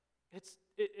 it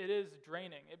is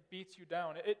draining. It beats you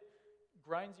down. It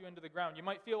grinds you into the ground. You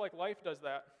might feel like life does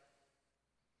that.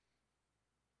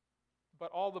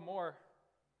 But all the more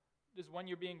is when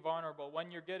you're being vulnerable, when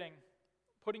you're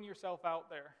putting yourself out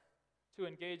there to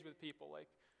engage with people. Like,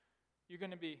 you're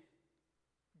going to be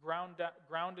ground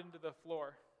into the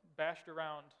floor, bashed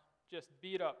around, just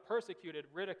beat up, persecuted,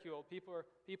 ridiculed. People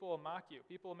will mock you.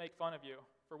 People will make fun of you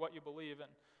for what you believe in.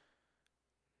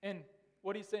 And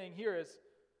what he's saying here is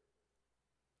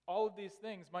all of these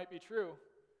things might be true,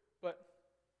 but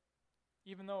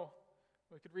even though,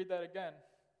 we could read that again,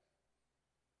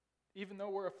 even though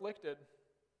we're afflicted,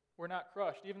 we're not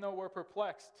crushed. Even though we're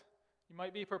perplexed, you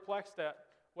might be perplexed at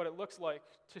what it looks like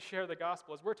to share the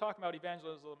gospel. As we're talking about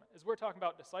evangelism, as we're talking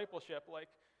about discipleship, like,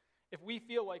 if we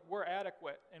feel like we're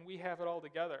adequate and we have it all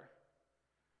together,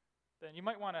 then you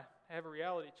might want to have a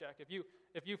reality check.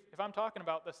 If I'm talking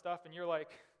about this stuff and you're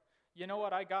like, you know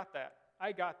what, I got that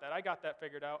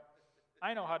figured out.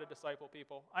 I know how to disciple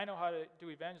people. I know how to do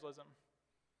evangelism.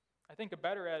 I think a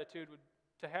better attitude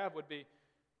would be,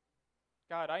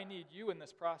 God, I need you in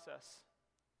this process.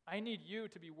 I need you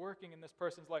to be working in this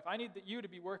person's life. I need you to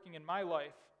be working in my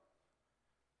life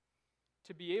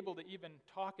to be able to even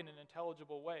talk in an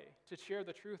intelligible way, to share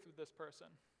the truth with this person.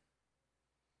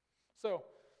 So,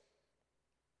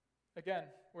 again,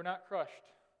 we're not crushed.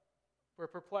 We're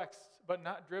perplexed, but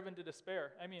not driven to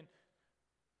despair. I mean,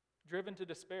 driven to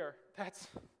despair. That's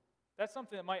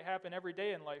something that might happen every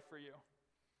day in life for you.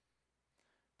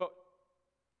 But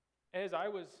as I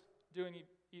was doing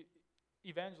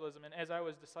evangelism and as I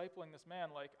was discipling this man,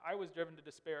 I was driven to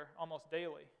despair almost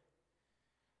daily.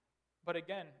 But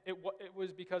again, it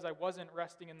was because I wasn't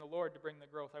resting in the Lord to bring the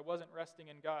growth. I wasn't resting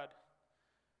in God.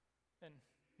 And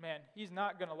man, He's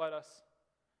not going to let us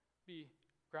be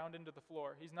ground into the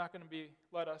floor. He's not going to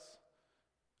let us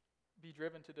be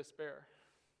driven to despair.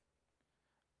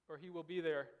 Or He will be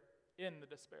there in the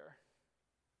despair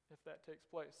if that takes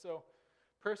place. So,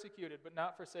 persecuted but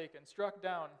not forsaken, struck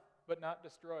down but not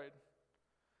destroyed.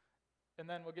 And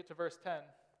then we'll get to verse 10.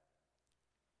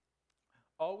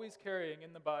 Always carrying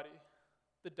in the body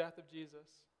the death of Jesus,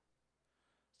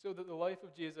 so that the life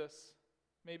of Jesus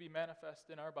may be manifest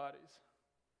in our bodies.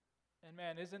 And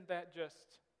man, isn't that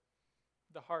just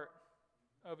the heart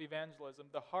of evangelism,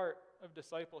 the heart of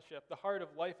discipleship, the heart of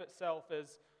life itself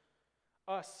is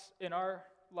us in our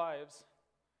lives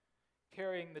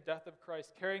carrying the death of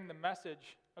Christ, carrying the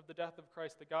message of the death of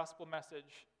Christ, the gospel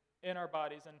message in our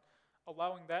bodies, and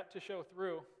allowing that to show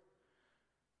through.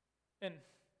 And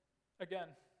again,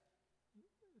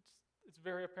 it's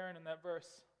very apparent in that verse.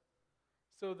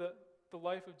 So that the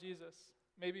life of Jesus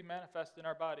may be manifest in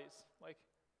our bodies.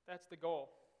 That's the goal.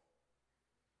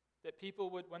 That people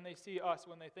would, when they see us,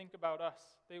 when they think about us,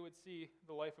 they would see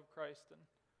the life of Christ. And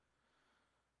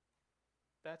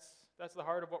that's the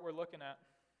heart of what we're looking at.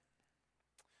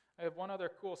 I have one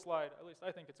other cool slide. At least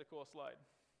I think it's a cool slide.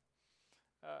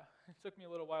 It took me a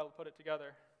little while to put it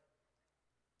together.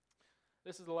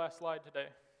 This is the last slide today.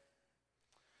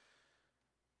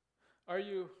 Are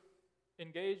you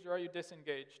engaged or are you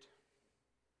disengaged?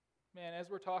 Man, as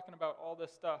we're talking about all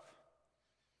this stuff,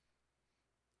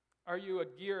 are you a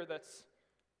gear that's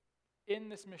in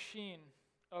this machine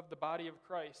of the body of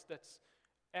Christ that's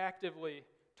actively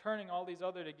turning all these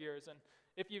other gears? And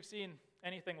if you've seen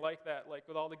anything like that,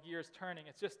 with all the gears turning,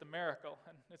 it's just a miracle.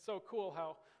 And it's so cool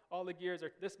how all the gears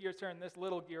are, this gear's turning this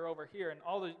little gear over here, and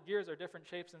all the gears are different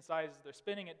shapes and sizes. They're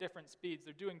spinning at different speeds.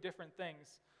 They're doing different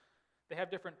things. They have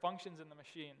different functions in the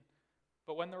machine.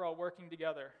 But when they're all working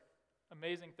together,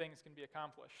 amazing things can be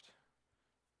accomplished.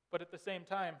 But at the same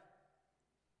time,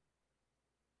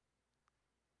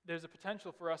 there's a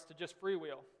potential for us to just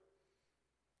freewheel,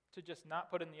 to just not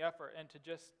put in the effort, and to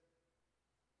just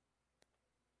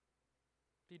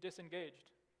be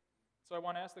disengaged. So I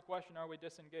want to ask the question, are we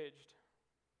disengaged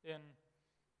in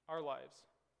our lives?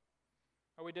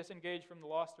 Are we disengaged from the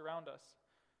lost around us?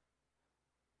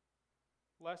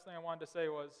 Last thing I wanted to say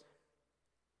was,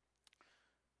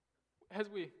 as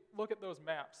we look at those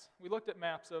maps, we looked at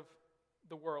maps of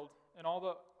the world and all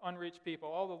the unreached people,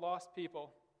 all the lost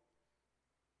people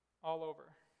all over.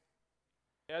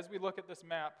 As we look at this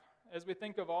map, as we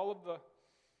think of all of the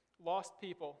lost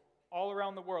people all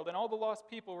around the world and all the lost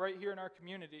people right here in our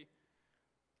community,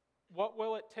 what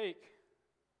will it take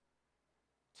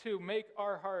to make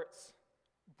our hearts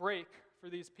break for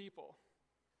these people?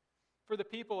 For the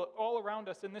people all around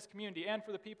us in this community and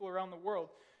for the people around the world,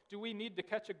 do we need to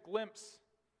catch a glimpse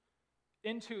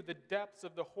into the depths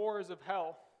of the horrors of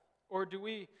hell? Or do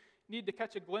we need to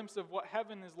catch a glimpse of what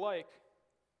heaven is like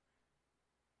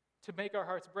to make our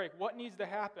hearts break? What needs to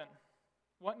happen?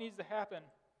 What needs to happen?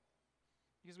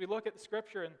 Because we look at the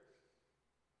scripture and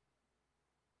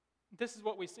this is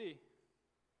what we see.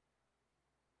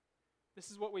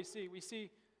 This is what we see. We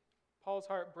see Paul's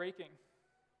heart breaking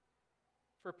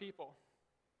for people.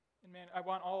 And man, I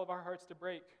want all of our hearts to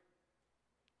break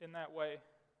in that way,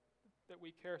 that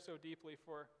we care so deeply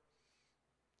for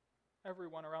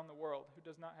everyone around the world who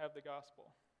does not have the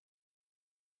gospel.